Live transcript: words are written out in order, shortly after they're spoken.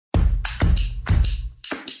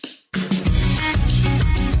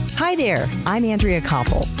Hi there, I'm Andrea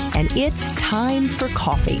Koppel, and it's Time for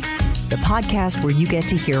Coffee, the podcast where you get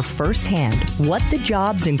to hear firsthand what the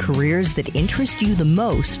jobs and careers that interest you the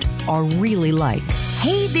most are really like.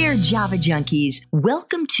 Hey there, Java junkies.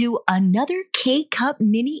 Welcome to another K-Cup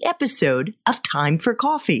mini episode of Time for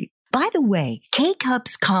Coffee. By the way,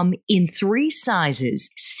 K-Cups come in 3 sizes,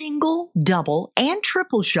 single, double, and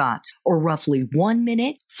triple shots, or roughly 1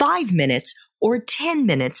 minute, 5 minutes, or 10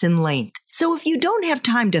 minutes in length. So if you don't have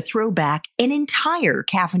time to throw back an entire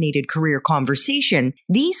caffeinated career conversation,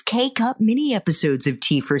 these K-Cup mini episodes of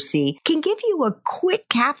T4C can give you a quick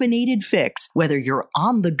caffeinated fix, whether you're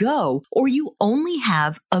on the go or you only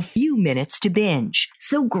have a few minutes to binge.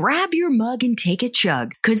 So grab your mug and take a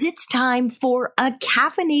chug, because it's time for a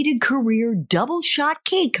caffeinated career double shot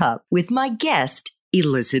K-Cup with my guest,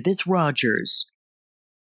 Elisabeth Rodgers.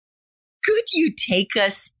 Could you take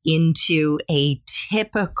us into a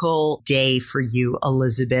typical day for you,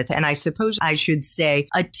 Elisabeth? And I suppose I should say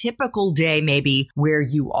a typical day maybe where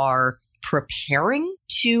you are preparing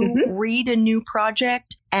to read a new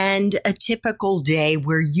project, and a typical day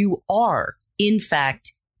where you are, in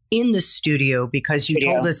fact, in the studio, because you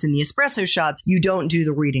told us in the espresso shots, you don't do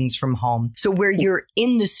the readings from home. So where you're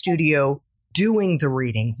in the studio doing the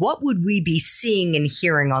reading, what would we be seeing and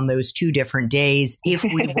hearing on those 2 different days if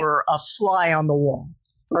we were a fly on the wall?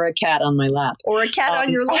 Or a cat on my lap. Or a cat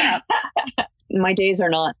on your lap. My days are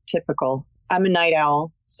not typical. I'm a night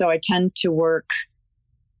owl, so I tend to work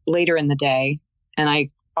later in the day. And I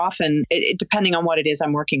often, depending on what it is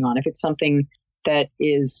I'm working on, if it's something that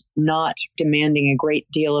is not demanding a great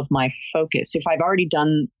deal of my focus, if I've already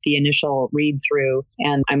done the initial read through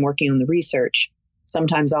and I'm working on the research,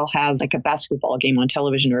 sometimes I'll have like a basketball game on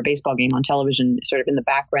television or a baseball game on television sort of in the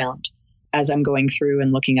background as I'm going through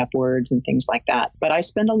and looking up words and things like that. But I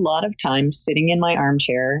spend a lot of time sitting in my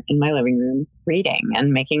armchair in my living room reading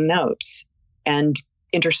and making notes, and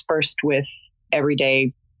interspersed with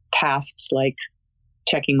everyday tasks like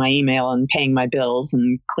checking my email and paying my bills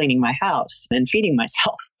and cleaning my house and feeding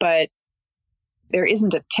myself. But there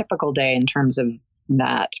isn't a typical day in terms of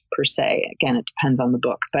that per se. Again, it depends on the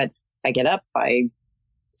book. But I get up, I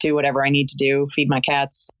do whatever I need to do, feed my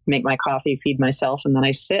cats, make my coffee, feed myself, and then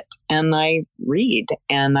I sit and I read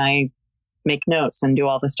and I make notes and do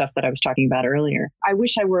all the stuff that I was talking about earlier. I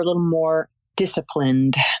wish I were a little more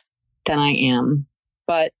disciplined than I am,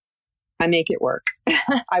 but I make it work.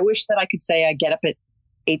 I wish that I could say I get up at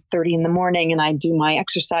 8:30 in the morning and I do my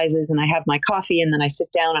exercises and I have my coffee and then I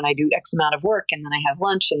sit down and I do X amount of work and then I have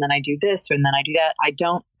lunch and then I do this and then I do that.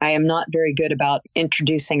 I am not very good about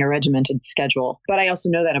introducing a regimented schedule, but I also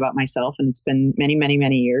know that about myself, and it's been many, many,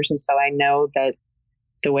 many years. And so I know that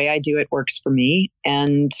the way I do it works for me,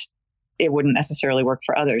 and it wouldn't necessarily work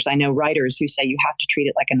for others. I know writers who say you have to treat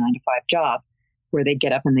it like a 9-to-5 job, where they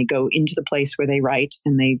get up and they go into the place where they write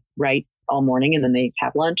and they write all morning and then they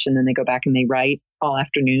have lunch and then they go back and they write all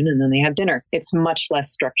afternoon and then they have dinner. It's much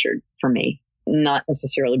less structured for me, not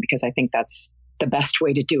necessarily because I think that's the best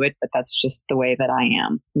way to do it, but that's just the way that I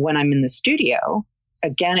am. When I'm in the studio,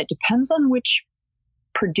 again, it depends on which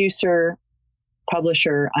producer,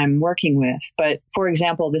 publisher I'm working with. But for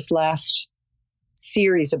example, this last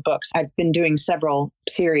series of books, I've been doing several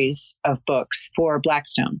series of books for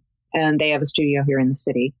Blackstone, and they have a studio here in the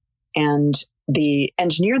city. And the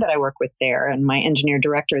engineer that I work with there and my engineer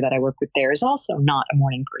director that I work with there is also not a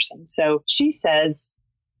morning person. So she says,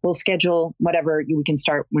 we'll schedule whatever, we can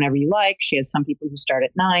start whenever you like. She has some people who start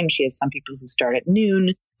at 9. She has some people who start at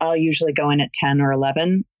noon. I'll usually go in at 10 or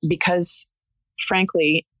 11 because,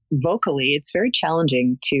 frankly, vocally, it's very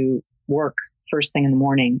challenging to work first thing in the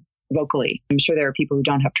morning vocally. I'm sure there are people who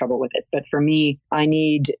don't have trouble with it. But for me, I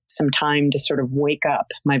need some time to sort of wake up.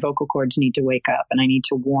 My vocal cords need to wake up and I need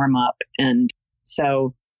to warm up. And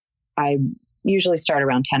so I usually start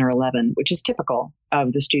around 10 or 11, which is typical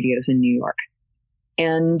of the studios in New York.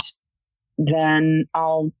 And then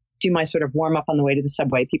I'll do my sort of warm up on the way to the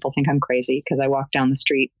subway. People think I'm crazy because I walk down the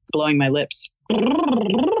street blowing my lips.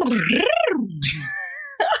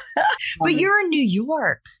 But you're in New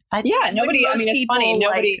York. Nobody, I mean, it's funny.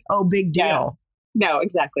 Nobody, oh, big deal. Yeah, no,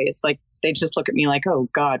 exactly. It's like, they just look at me like, oh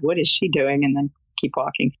God, what is she doing? And then keep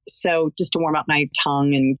walking. So just to warm up my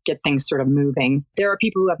tongue and get things sort of moving. There are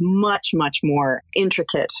people who have much, much more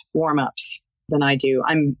intricate warm-ups than I do.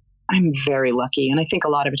 I'm very lucky. And I think a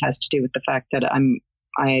lot of it has to do with the fact that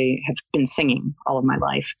I have been singing all of my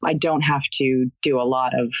life. I don't have to do a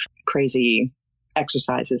lot of crazy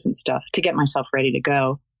exercises and stuff to get myself ready to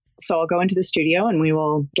go. So I'll go into the studio and we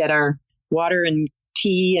will get our water and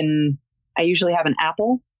tea. And I usually have an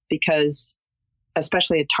apple because,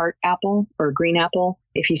 especially a tart apple or a green apple,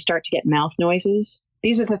 if you start to get mouth noises,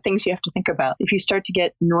 these are the things you have to think about. If you start to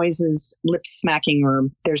get noises, lip smacking, or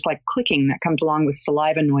there's like clicking that comes along with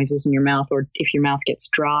saliva noises in your mouth, or if your mouth gets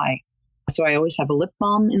dry. So I always have a lip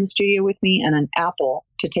balm in the studio with me and an apple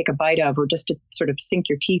to take a bite of, or just to sort of sink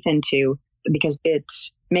your teeth into, because it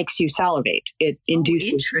makes you salivate. It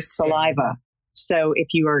induces saliva. So if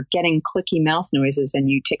you are getting clicky mouth noises and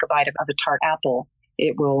you take a bite of a tart apple,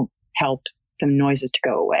 it will help the noises to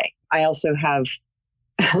go away. I also have,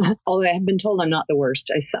 although I have been told I'm not the worst,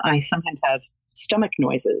 I sometimes have stomach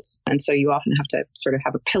noises. And so you often have to sort of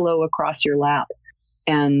have a pillow across your lap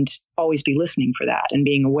and always be listening for that and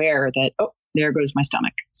being aware that, oh, there goes my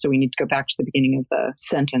stomach. So we need to go back to the beginning of the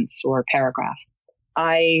sentence or paragraph.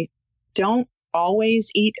 I don't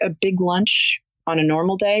always eat a big lunch on a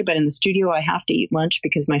normal day, but in the studio, I have to eat lunch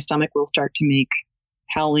because my stomach will start to make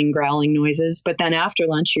howling, growling noises. But then after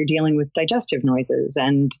lunch, you're dealing with digestive noises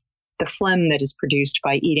and the phlegm that is produced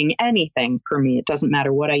by eating anything for me. It doesn't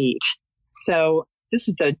matter what I eat. So this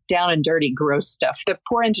is the down and dirty, gross stuff that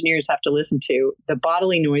poor engineers have to listen to, the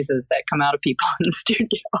bodily noises that come out of people in the studio.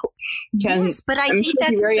 Yes, but I think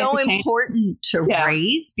that's so important to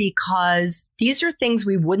raise, because these are things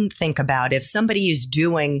we wouldn't think about if somebody is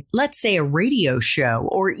doing, let's say, a radio show,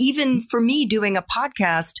 or even for me doing a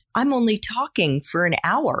podcast, I'm only talking for an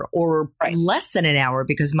hour or less than an hour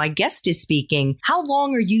because my guest is speaking. How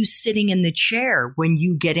long are you sitting in the chair when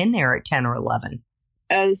you get in there at 10 or 11?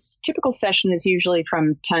 A typical session is usually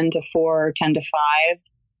from 10 to 4, 10 to 5,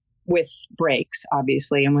 with breaks,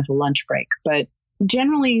 obviously, and with a lunch break. But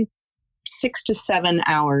generally 6 to 7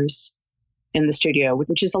 hours in the studio,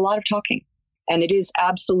 which is a lot of talking. And it is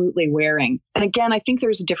absolutely wearing. And again, I think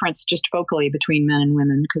there's a difference just vocally between men and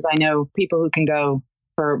women, because I know people who can go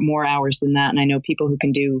for more hours than that. And I know people who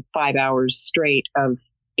can do 5 hours straight of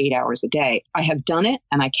 8 hours a day. I have done it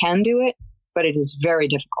and I can do it, but it is very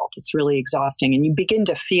difficult. It's really exhausting, and you begin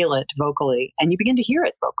to feel it vocally and you begin to hear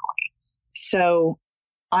it vocally. So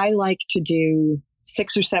I like to do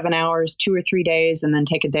 6 or 7 hours, 2 or 3 days, and then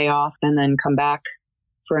take a day off and then come back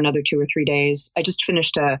for another 2 or 3 days. I just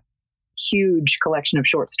finished a huge collection of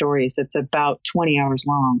short stories that's about 20 hours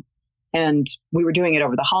long. And we were doing it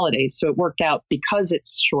over the holidays. So it worked out, because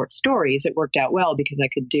it's short stories, it worked out well because I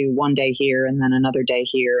could do one day here and then another day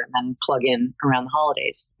here and then plug in around the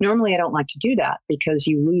holidays. Normally, I don't like to do that because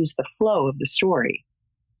you lose the flow of the story.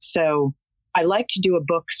 So I like to do a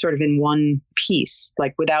book sort of in one piece,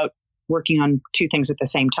 like without working on two things at the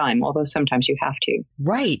same time, although sometimes you have to.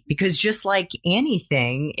 Right. Because just like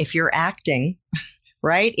anything, if you're acting,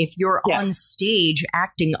 right? If you're on stage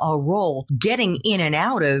acting a role, getting in and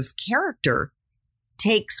out of character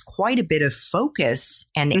takes quite a bit of focus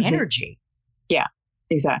and energy. Yeah,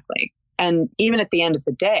 exactly. And even at the end of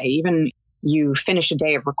the day, even you finish a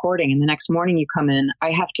day of recording and the next morning you come in, I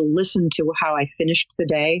have to listen to how I finished the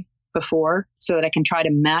day before so that I can try to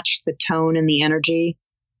match the tone and the energy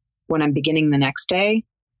when I'm beginning the next day,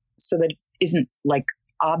 so that it isn't like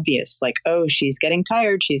obvious, like, oh, she's getting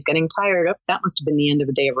tired. Oh, that must have been the end of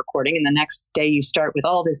a day of recording. And the next day you start with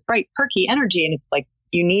all this bright, perky energy. And it's like,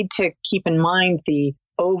 you need to keep in mind the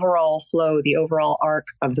overall flow, the overall arc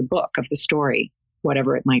of the book, of the story,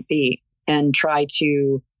 whatever it might be, and try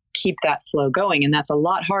to keep that flow going. And that's a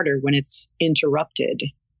lot harder when it's interrupted.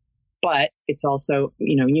 But it's also,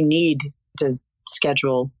 you need to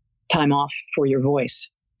schedule time off for your voice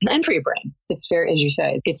and for your brain. It's very, as you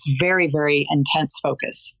say, it's very, very intense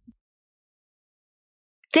focus.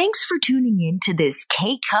 Thanks for tuning in to this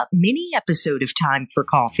K-Cup mini episode of Time for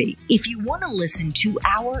Coffee. If you want to listen to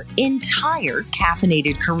our entire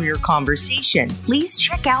caffeinated career conversation, please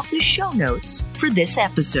check out the show notes for this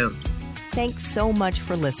episode. Thanks so much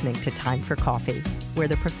for listening to Time for Coffee, where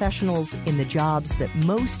the professionals in the jobs that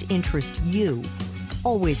most interest you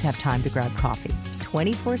always have time to grab coffee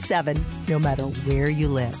 24/7, no matter where you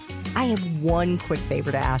live. I have one quick favor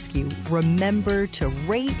to ask you. Remember to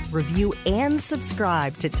rate, review, and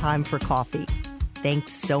subscribe to Time for Coffee.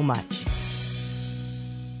 Thanks so much.